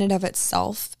that in and of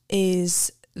itself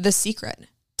is the secret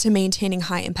to maintaining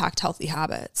high impact, healthy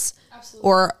habits. Absolutely.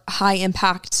 Or high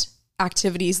impact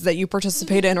activities that you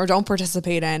participate in or don't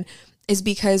participate in, is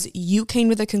because you came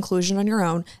to the conclusion on your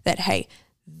own that, hey,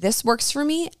 this works for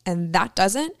me and that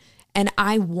doesn't. And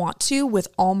I want to, with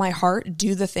all my heart,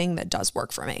 do the thing that does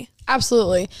work for me.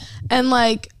 Absolutely. And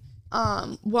like,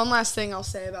 one last thing I'll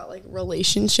say about like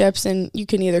relationships, and you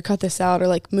can either cut this out or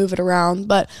like move it around.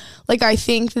 But like, I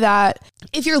think that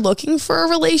if you're looking for a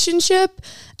relationship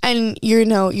and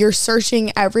you're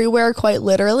searching everywhere, quite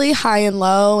literally, high and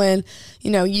low, and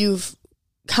you know, you've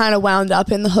kind of wound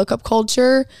up in the hookup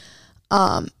culture,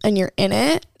 and you're in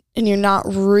it and you're not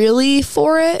really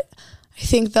for it, I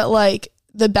think that like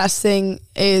the best thing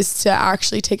is to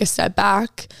actually take a step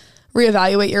back,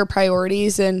 reevaluate your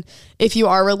priorities. And if you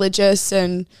are religious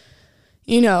and,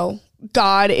 you know,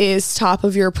 God is top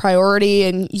of your priority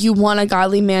and you want a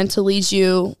godly man to lead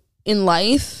you in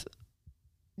life,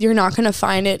 you're not going to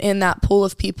find it in that pool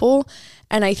of people.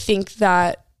 And I think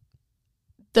that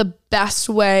the best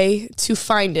way to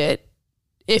find it,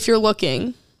 if you're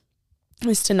looking,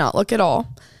 is to not look at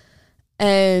all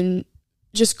and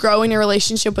just grow in your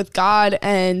relationship with God,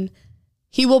 and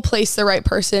He will place the right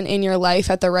person in your life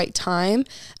at the right time.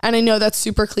 And I know that's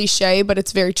super cliche, but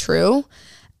it's very true.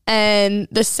 And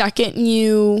the second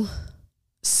you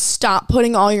stop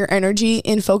putting all your energy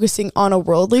in focusing on a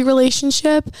worldly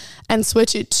relationship and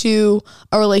switch it to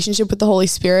a relationship with the Holy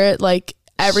Spirit, like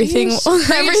everything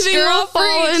will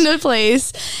fall into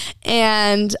place.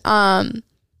 And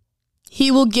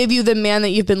He will give you the man that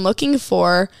you've been looking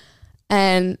for.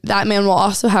 And that man will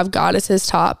also have God as his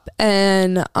top.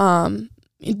 And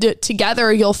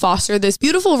together you'll foster this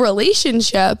beautiful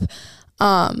relationship.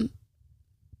 And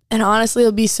honestly,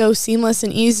 it'll be so seamless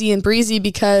and easy and breezy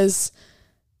because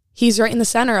He's right in the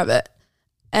center of it.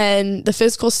 And the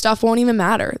physical stuff won't even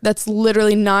matter. That's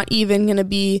literally not even going to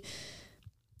be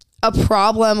a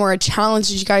problem or a challenge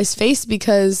that you guys face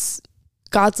because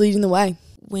God's leading the way.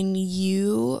 When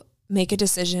you make a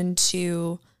decision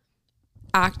to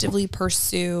actively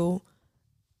pursue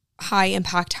high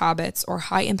impact habits or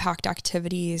high impact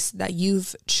activities that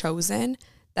you've chosen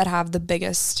that have the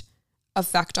biggest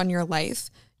effect on your life,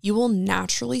 you will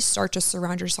naturally start to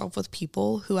surround yourself with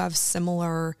people who have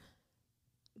similar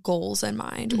goals in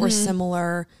mind or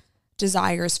similar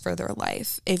desires for their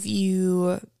life. If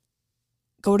you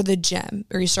go to the gym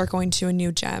or you start going to a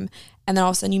new gym and then all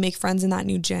of a sudden you make friends in that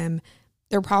new gym,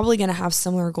 they're probably going to have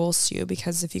similar goals to you,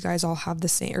 because if you guys all have the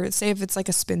same, or say if it's like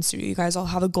a spin studio, you guys all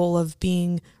have a goal of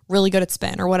being really good at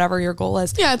spin or whatever your goal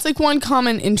is. Yeah, it's like one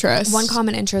common interest. One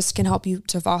common interest can help you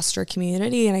to foster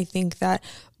community. And I think that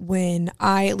when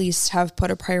I at least have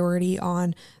put a priority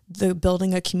on the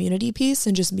building a community piece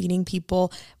and just meeting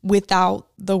people without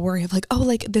the worry of like, oh,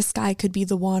 like this guy could be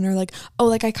the one, or like, oh,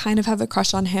 like I kind of have a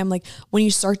crush on him. Like when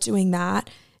you start doing that,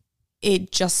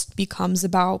 it just becomes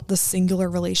about the singular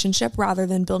relationship rather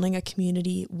than building a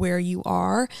community where you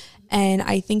are. And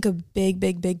I think a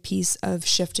big piece of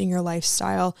shifting your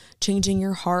lifestyle, changing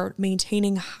your heart,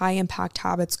 maintaining high impact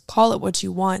habits, call it what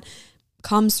you want,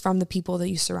 comes from the people that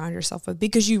you surround yourself with,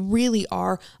 because you really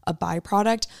are a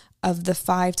byproduct of the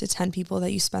 5 to 10 people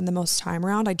that you spend the most time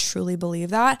around. I truly believe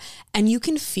that. And you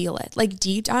can feel it, like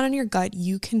deep down in your gut,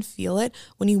 you can feel it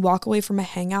when you walk away from a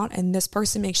hangout and this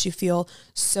person makes you feel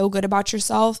so good about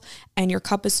yourself and your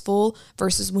cup is full,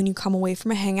 versus when you come away from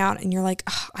a hangout and you're like,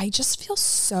 I just feel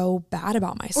so bad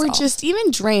about myself. Or just even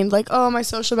drained, like, oh, my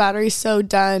social battery's so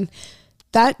done.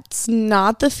 That's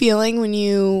not the feeling when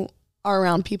you are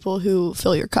around people who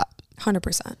fill your cup.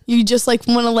 100%. You just like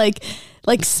want to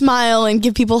like smile and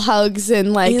give people hugs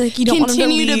and like you don't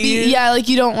continue want them to leave. like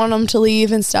you don't want them to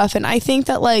leave and stuff. And I think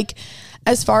that like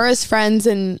as far as friends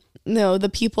and the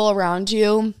people around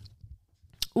you,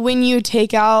 when you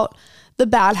take out the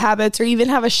bad habits or even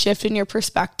have a shift in your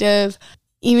perspective,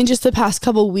 even just the past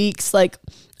couple weeks, like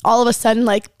all of a sudden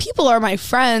like people are my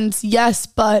friends, yes,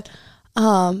 but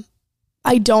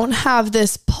I don't have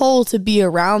this pull to be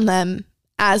around them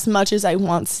as much as I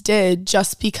once did,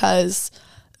 just because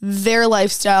their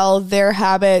lifestyle, their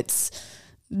habits,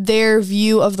 their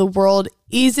view of the world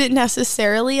isn't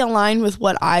necessarily aligned with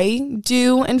what I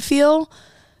do and feel.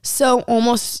 So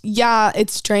almost, yeah,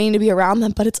 it's draining to be around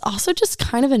them, but it's also just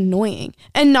kind of annoying.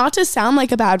 And not to sound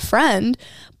like a bad friend,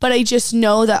 but I just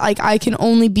know that like I can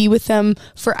only be with them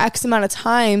for X amount of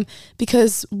time,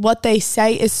 because what they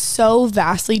say is so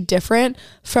vastly different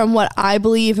from what I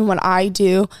believe and what I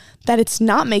do, that it's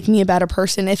not making me a better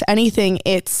person. If anything,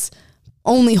 it's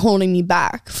only holding me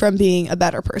back from being a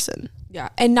better person. Yeah.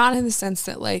 And not in the sense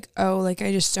that like, oh, like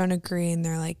I just don't agree and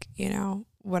they're like,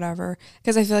 whatever.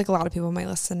 Because I feel like a lot of people might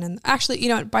listen, and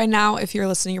actually, by now, if you're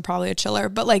listening, you're probably a chiller.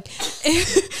 But like,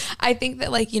 I think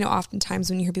that like, oftentimes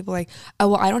when you hear people like, oh,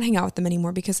 well, I don't hang out with them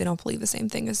anymore because they don't believe the same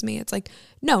thing as me. It's like,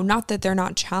 no, not that they're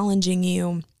not challenging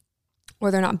you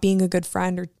or they're not being a good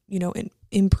friend or,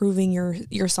 improving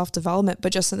your self-development,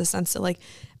 but just in the sense that like,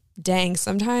 dang,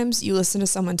 sometimes you listen to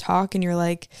someone talk and you're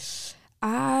like,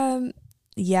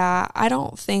 yeah, I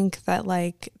don't think that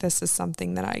like this is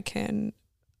something that I can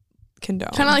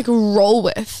condone. Kind of like roll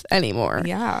with anymore.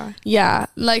 Yeah. Yeah.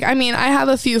 Like, I mean, I have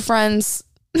a few friends,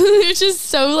 it's just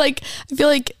so like, I feel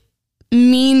like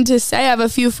mean to say I have a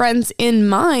few friends in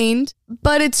mind,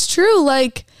 but it's true.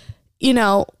 Like,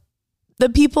 the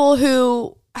people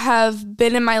who have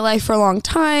been in my life for a long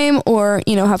time or,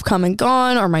 have come and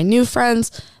gone, or my new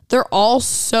friends, they're all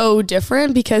so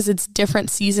different because it's different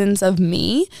seasons of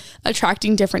me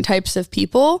attracting different types of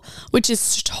people, which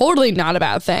is totally not a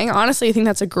bad thing. Honestly, I think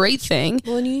that's a great thing.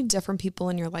 Well, and you need different people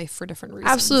in your life for different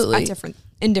reasons. Absolutely.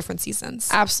 In different seasons.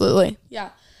 Absolutely.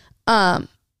 Yeah.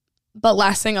 But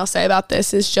last thing I'll say about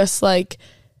this is just like,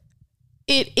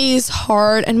 it is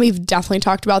hard, and we've definitely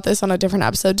talked about this on a different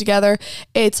episode together.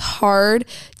 It's hard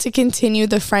to continue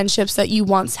the friendships that you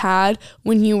once had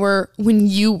when you were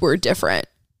different,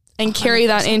 and 100%. Carry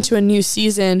that into a new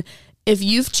season. If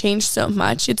you've changed so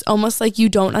much, it's almost like you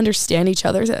don't understand each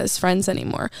other as friends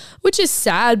anymore, which is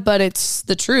sad, but it's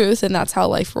the truth, and that's how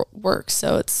life works.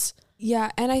 So it's...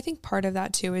 Yeah, and I think part of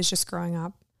that too is just growing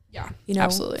up. Yeah,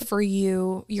 absolutely. For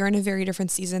you're in a very different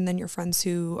season than your friends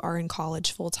who are in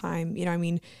college full time.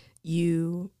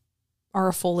 You are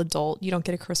a full adult. You don't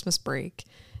get a Christmas break.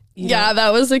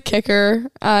 That was a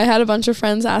kicker. I had a bunch of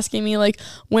friends asking me like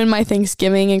when my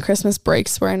Thanksgiving and Christmas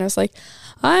breaks were, and I was like,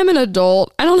 I'm an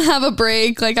adult. I don't have a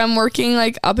break. Like I'm working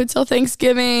like up until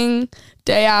Thanksgiving,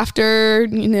 day after,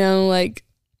 like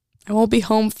I won't be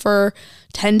home for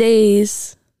 10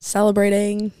 days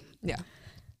celebrating. Yeah.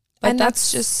 But and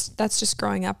that's just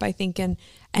growing up, I think, and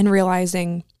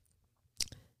realizing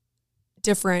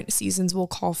different seasons will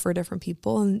call for different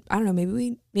people. And I don't know,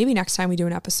 maybe next time we do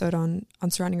an episode on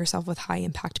surrounding yourself with high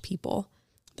impact people.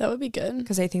 That would be good.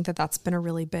 Because I think that that's been a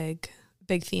really big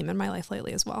theme in my life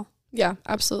lately as well. Yeah,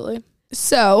 absolutely.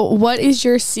 So what is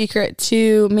your secret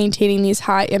to maintaining these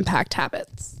high impact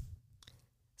habits?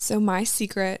 So my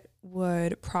secret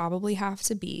would probably have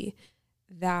to be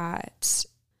that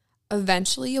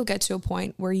eventually you'll get to a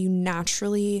point where you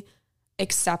naturally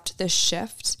accept this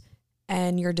shift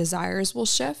and your desires will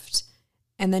shift,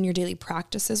 and then your daily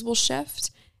practices will shift.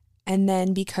 And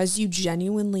then because you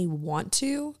genuinely want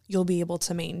to, you'll be able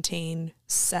to maintain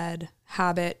said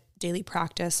habit, daily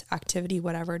practice, activity,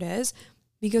 whatever it is,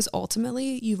 because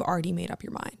ultimately you've already made up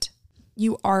your mind.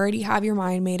 you already have your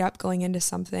mind made up going into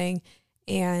something.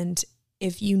 And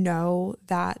if you know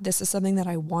that this is something that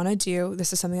I want to do,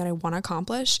 this is something that I want to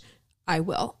accomplish, I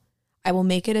will. I will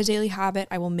make it a daily habit.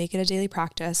 I will make it a daily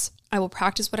practice. I will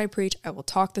practice what I preach. I will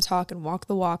talk the talk and walk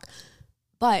the walk.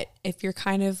 But if you're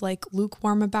kind of like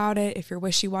lukewarm about it, if you're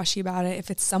wishy-washy about it,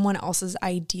 if it's someone else's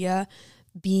idea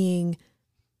being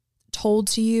told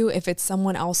to you, if it's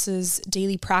someone else's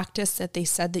daily practice that they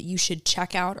said that you should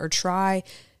check out or try,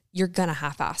 you're going to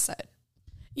half-ass it.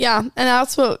 Yeah, and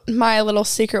that's what my little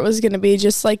secret was going to be,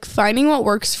 just like finding what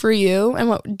works for you and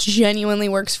what genuinely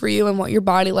works for you and what your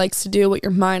body likes to do, what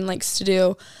your mind likes to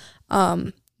do,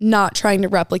 not trying to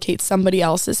replicate somebody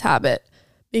else's habit,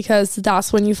 because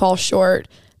that's when you fall short.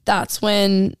 That's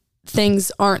when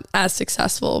things aren't as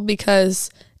successful because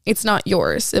it's not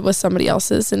yours. It was somebody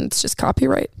else's and it's just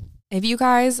copyright. If you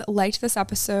guys liked this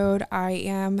episode, I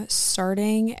am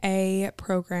starting a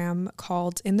program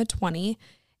called In the 20,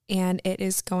 and it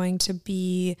is going to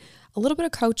be a little bit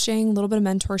of coaching, a little bit of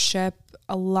mentorship,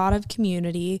 a lot of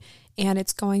community, and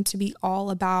it's going to be all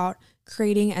about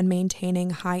creating and maintaining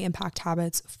high impact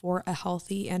habits for a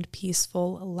healthy and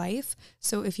peaceful life.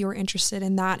 So if you're interested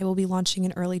in that, it will be launching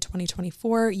in early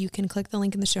 2024. You can click the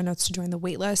link in the show notes to join the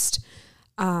waitlist.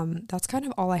 That's kind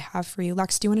of all I have for you.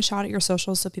 Lex, do you want to shout out your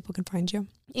socials so people can find you?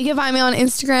 You can find me on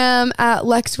Instagram at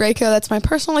Lex Rayco. That's my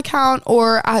personal account,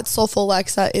 or at Soulful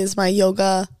Lex. That is my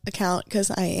yoga account because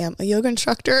I am a yoga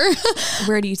instructor.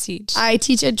 Where do you teach? I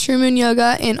teach at True Moon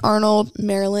Yoga in Arnold,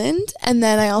 Maryland. And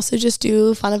then I also just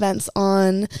do fun events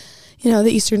on,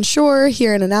 the Eastern Shore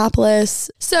here in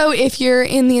Annapolis. So if you're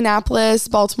in the Annapolis,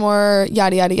 Baltimore,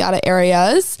 yada, yada, yada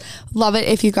areas, love it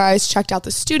if you guys checked out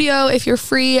the studio. If you're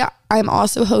free, I'm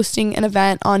also hosting an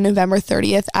event on November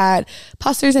 30th at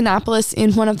Puster's Annapolis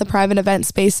in one of the private event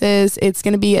spaces. It's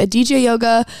going to be a DJ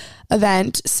yoga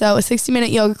event. So a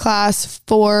 60-minute yoga class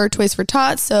for Toys for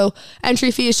Tots. So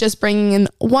entry fee is just bringing in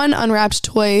one unwrapped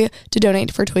toy to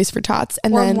donate for Toys for Tots.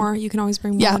 And or then more. You can always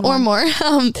bring more. Yeah, or more.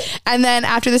 And then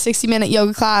after the 60-minute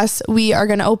yoga class, we are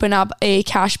going to open up a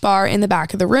cash bar in the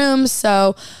back of the room.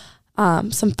 So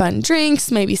some fun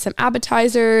drinks, maybe some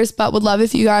appetizers, but would love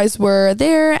if you guys were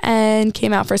there and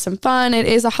came out for some fun. It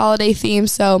is a holiday theme,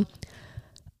 so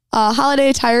holiday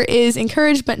attire is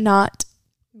encouraged, but not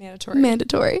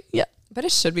mandatory. Yeah. But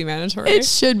it should be mandatory. It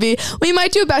should be. We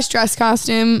might do a best dress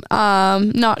costume.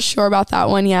 Not sure about that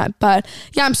one yet, but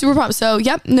yeah, I'm super pumped. So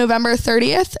yep, November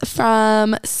 30th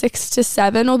from 6 to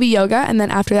 7 will be yoga. And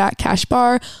then after that, cash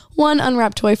bar, one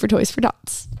unwrapped toy for Toys for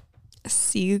Tots.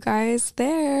 See you guys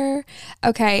there.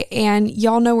 Okay, and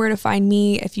y'all know where to find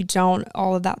me. If you don't,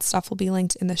 all of that stuff will be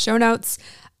linked in the show notes.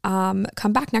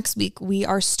 Come back next week. We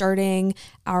are starting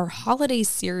our holiday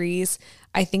series.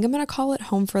 I think I'm going to call it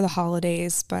Home for the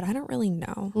Holidays, but I don't really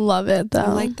know. Love it though. Do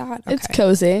you like that? Okay. It's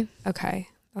cozy. Okay,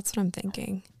 that's what I'm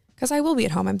thinking. Because I will be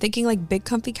at home. I'm thinking like big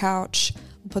comfy couch.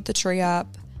 We'll put the tree up.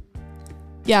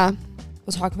 Yeah.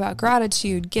 We'll talk about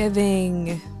gratitude,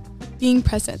 giving. Being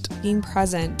present.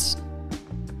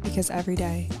 Because every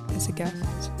day is a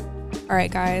gift. All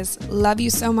right, guys. Love you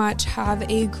so much. Have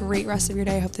a great rest of your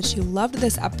day. I hope that you loved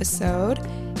this episode,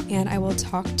 and I will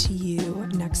talk to you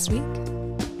next week.